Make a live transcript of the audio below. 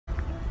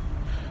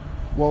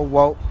Whoa,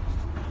 whoa.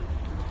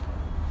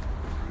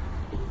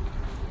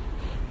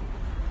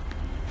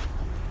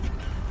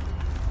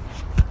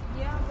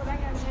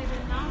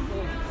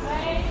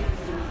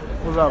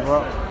 What's up,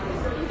 bro?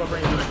 What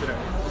brings you into that?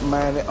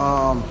 Man,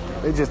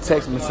 they just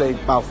text me say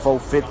about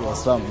 450 or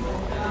something.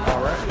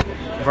 All right.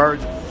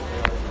 Virgil.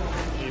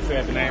 You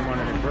said the name on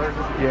it is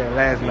Virgil? Yeah,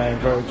 last name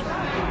Virgil.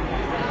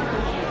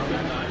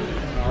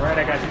 All right,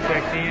 I got you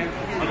checked in.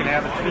 You can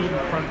have a seat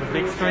in front of the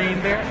big screen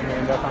there, and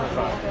then that's on the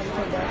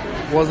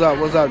side.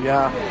 What's up,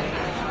 y'all?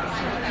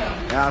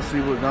 Y'all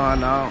see what's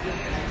going on.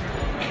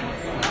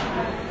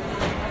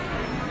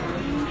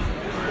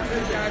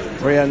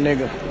 Real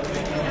nigga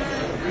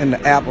in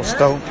the Apple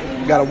store.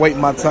 Gotta wait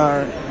my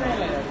turn.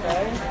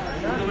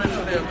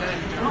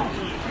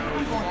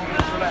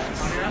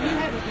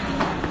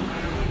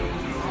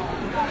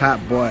 Hot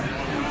boy.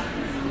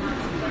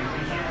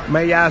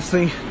 Man, y'all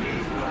seen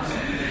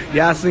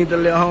the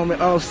little homie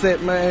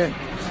Offset, man?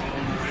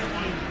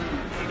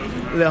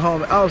 Little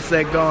homie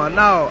Offset going,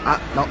 no, I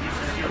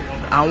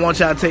don't want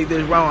y'all to take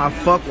this wrong. I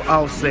fuck with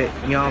Offset,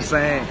 you know what I'm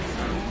saying?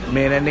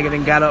 Man, that nigga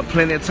done got up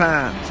plenty of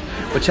times.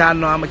 But y'all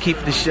know I'ma keep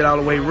this shit all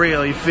the way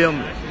real, you feel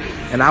me?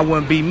 And I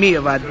wouldn't be me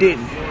if I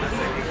didn't.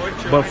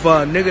 But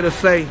for a nigga to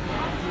say,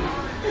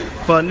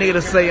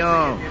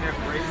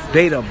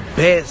 they the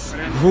best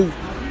group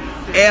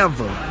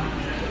ever.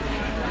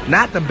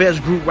 Not the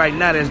best group right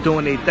now that's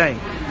doing their thing,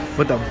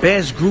 but the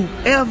best group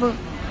ever.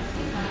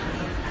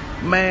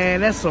 Man,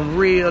 that's some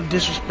real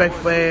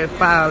disrespectful ass,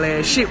 foul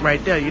ass shit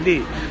right there, you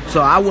did. So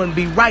I wouldn't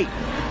be right,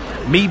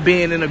 me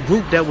being in a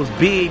group that was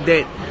big,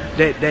 that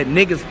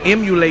niggas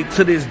emulate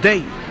to this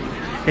day,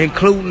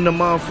 including the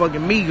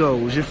motherfucking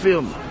Migos, you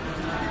feel me?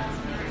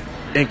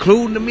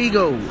 Including the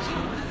Migos.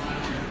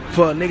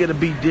 For a nigga to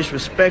be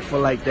disrespectful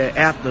like that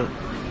after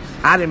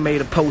I done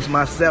made a post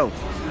myself.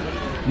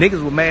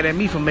 Niggas were mad at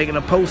me for making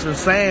a post and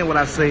saying what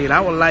I said.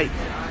 I was like,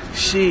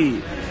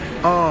 shit,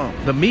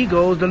 the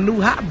Migos, the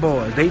new hot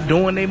boys, they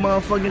doing their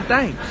motherfucking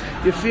thing.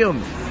 You feel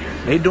me?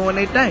 They doing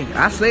their thing.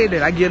 I say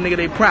that. I give a nigga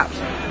their props.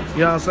 You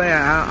know what I'm saying?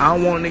 I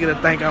don't want a nigga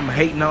to think I'm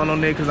hating on them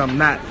because I'm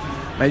not.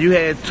 Man, you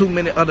had too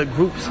many other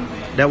groups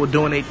that were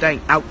doing their thing.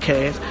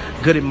 Outkast,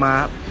 Goody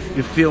Mob,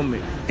 you feel me?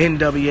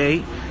 NWA,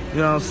 you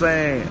know what I'm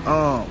saying?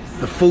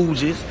 The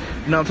Fugees,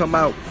 you know what I'm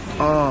talking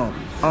about?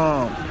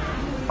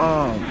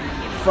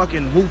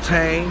 Fucking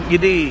Wu-Tang, you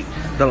dig?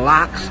 The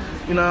Locks,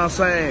 you know what I'm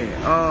saying?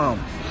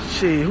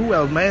 Shit, who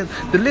else, man?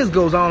 The list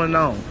goes on and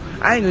on.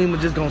 I ain't even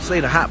just gonna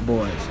say the hot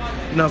boys.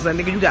 You know what I'm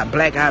saying? Nigga, you got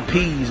Black Eyed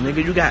Peas,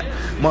 nigga. You got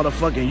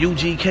motherfucking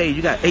UGK.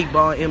 You got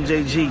 8-Ball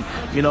MJG.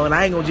 You know, and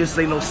I ain't gonna just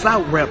say no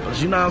South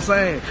rappers. You know what I'm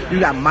saying? You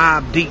got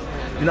Mobb Deep.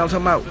 You know what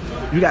I'm talking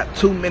about? You got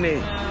too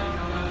many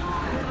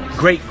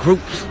great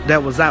groups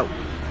that was out.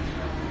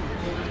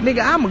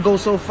 Nigga, I'ma go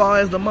so far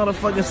as the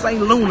motherfucking St.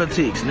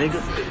 Lunatics,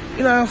 nigga.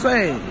 You know what I'm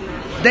saying?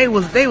 They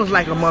was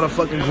like a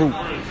motherfucking group.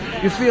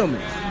 You feel me?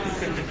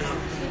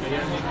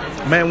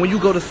 Man, when you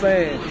go to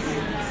San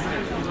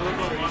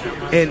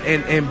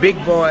and Big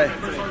Boy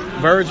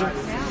Virgil,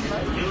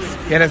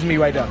 yeah, that's me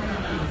right there.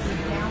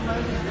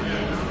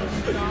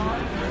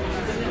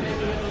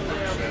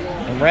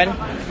 I'm ready?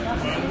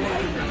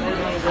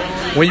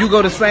 When you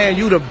go to San,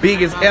 you the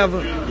biggest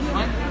ever.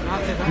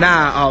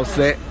 Nah,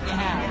 Offset.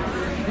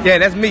 Yeah,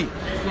 that's me.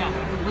 Yeah,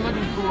 we're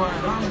looking for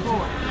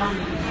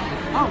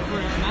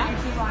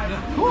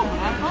cool,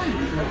 have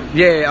fun.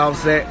 Yeah,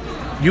 Offset.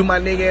 You my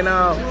nigga and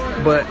all,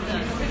 but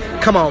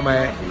come on,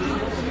 man.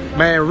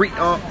 Man,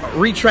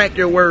 retract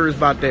your words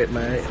about that,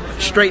 man.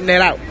 Straighten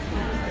that out.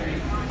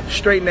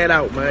 Straighten that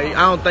out, man.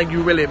 I don't think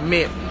you really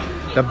meant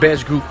the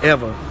best group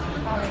ever,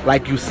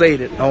 like you said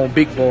it on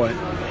Big Boy.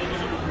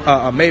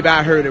 Maybe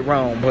I heard it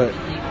wrong, but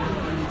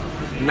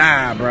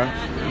nah, bro.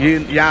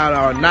 Y'all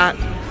are not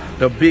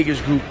the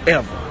biggest group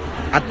ever.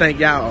 I think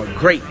y'all are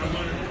great,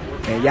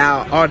 and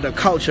y'all are the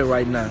culture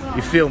right now.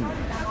 You feel me?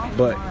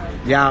 But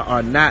y'all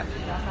are not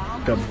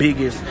the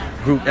biggest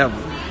group ever.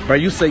 Bro,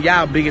 you say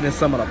y'all bigger than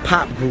some of the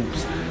pop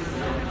groups.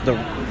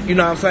 You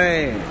know what I'm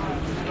saying?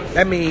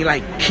 That mean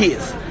like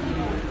Kiss,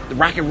 the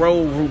rock and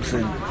roll groups,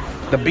 and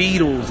the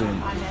Beatles,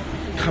 and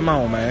come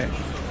on, man.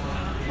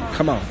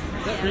 Come on.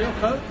 Is that real,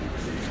 Coach?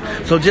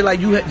 So just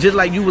like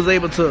you was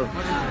able to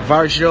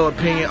voice your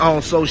opinion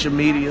on social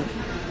media,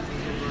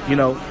 you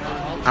know,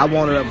 I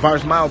wanted to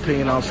voice my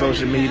opinion on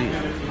social media.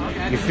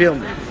 You feel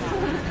me?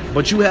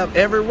 But you have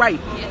every right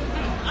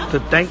to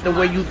think the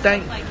way you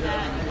think.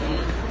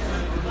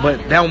 But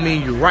that don't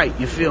mean you're right,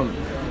 you feel me?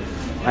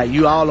 Like,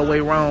 you all the way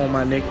wrong,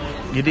 my nigga.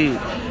 You did.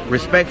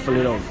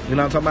 Respectfully, though. You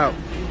know what I'm talking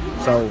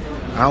about? So,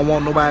 I don't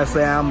want nobody to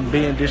say I'm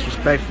being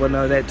disrespectful,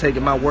 none of that,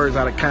 taking my words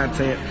out of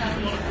content.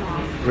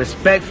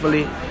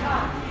 Respectfully,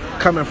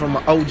 coming from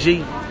an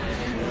OG,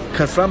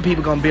 because some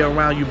people going to be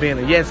around you being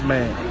a yes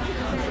man.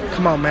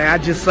 Come on, man. I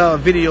just saw a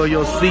video of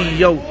your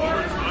CEO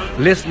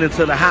listening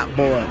to the Hot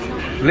Boys,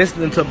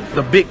 listening to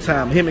the big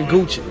time, him and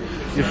Gucci.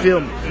 You feel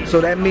me? So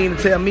that mean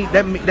to tell me,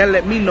 that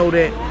let me know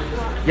that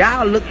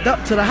y'all looked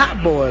up to the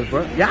Hot Boys,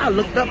 bro. Y'all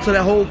looked up to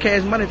that whole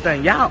Cash Money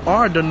thing. Y'all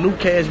are the new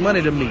Cash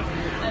Money to me.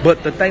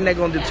 But the thing that's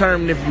gonna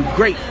determine if you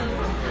great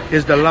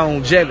is the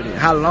longevity.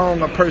 How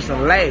long a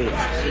person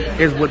lasts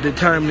is what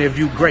determines if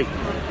you great.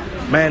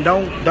 Man,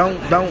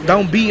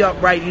 don't be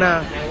up right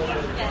now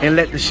and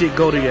let the shit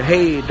go to your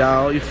head,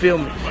 dog. You feel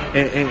me?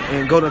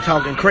 And go to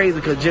talking crazy,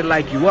 because just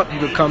like you up, you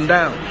could come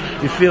down.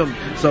 You feel me?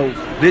 So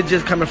this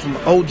just coming from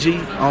OG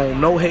on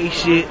no hate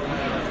shit.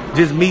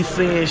 Just me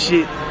seeing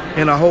shit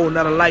in a whole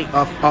nother light,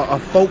 a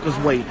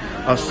focused way,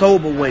 a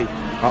sober way,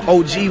 a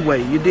OG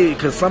way. You did,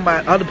 because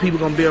other people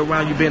gonna be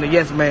around you being a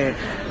yes man,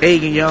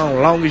 egging you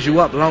on, long as you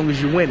up, long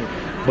as you winning.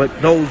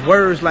 But those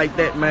words like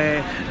that,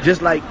 man,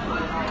 just like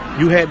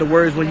you had the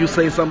words when you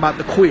say something about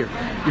the queer.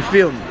 You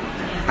feel me?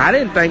 I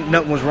didn't think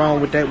nothing was wrong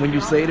with that when you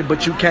said it,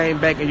 but you came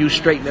back and you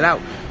straightened it out.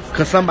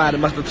 Because somebody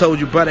must have told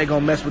you, bro, they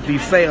gonna mess with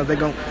these sales. They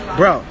gonna,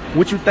 bro,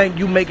 what you think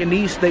you making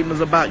these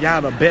statements about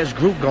y'all the best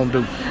group gonna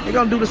do? They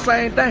gonna do the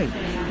same thing.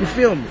 You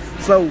feel me?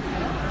 So,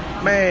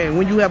 man,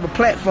 when you have a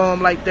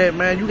platform like that,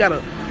 man, you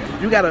gotta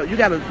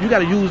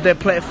use that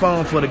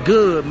platform for the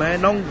good,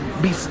 man. Don't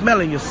be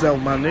smelling yourself,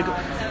 my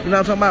nigga. You know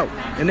what I'm talking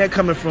about? And that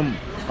coming from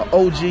an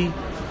OG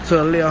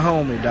to a little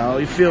homie,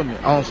 dog. You feel me?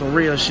 On some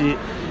real shit,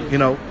 you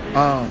know.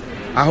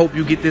 I hope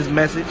you get this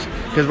message,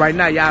 because right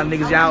now y'all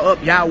niggas, y'all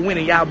up, y'all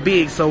winning, y'all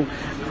big. So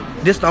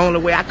this the only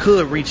way I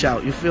could reach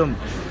out. You feel me?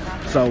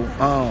 So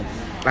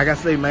like I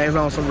say, man, it's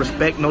on some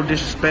respect, no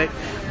disrespect,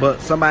 but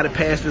somebody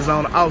passed this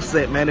on the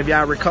offset, man. If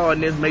y'all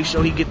recording this, make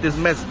sure he get this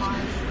message.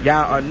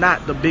 Y'all are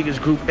not the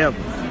biggest group ever.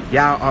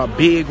 Y'all are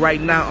big right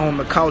now on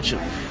the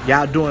culture.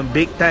 Y'all doing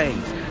big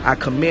things. I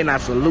commend, I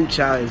salute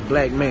y'all as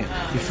black men.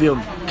 You feel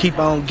me? Keep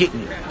on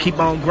getting it. Keep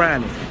on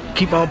grinding.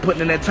 Keep on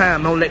putting in that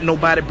time. Don't let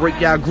nobody break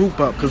y'all group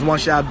up, because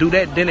once y'all do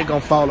that, then it gonna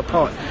fall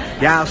apart.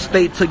 Y'all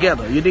stay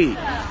together. You dig?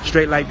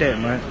 Straight like that,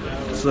 man.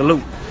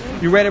 Salute.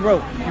 You ready,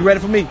 bro? You ready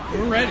for me?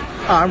 We're ready.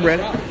 Oh, I'm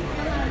ready.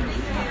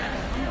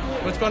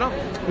 What's going on?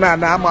 Nah,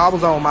 I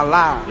was on my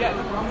live. Yeah.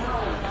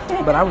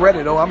 But I'm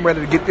ready, though. I'm ready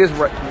to get this fixed.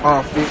 What's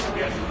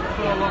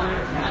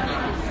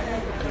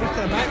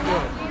the night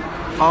doing?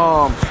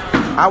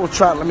 I was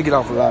trying, let me get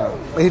off the live.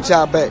 Let me hit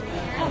y'all back.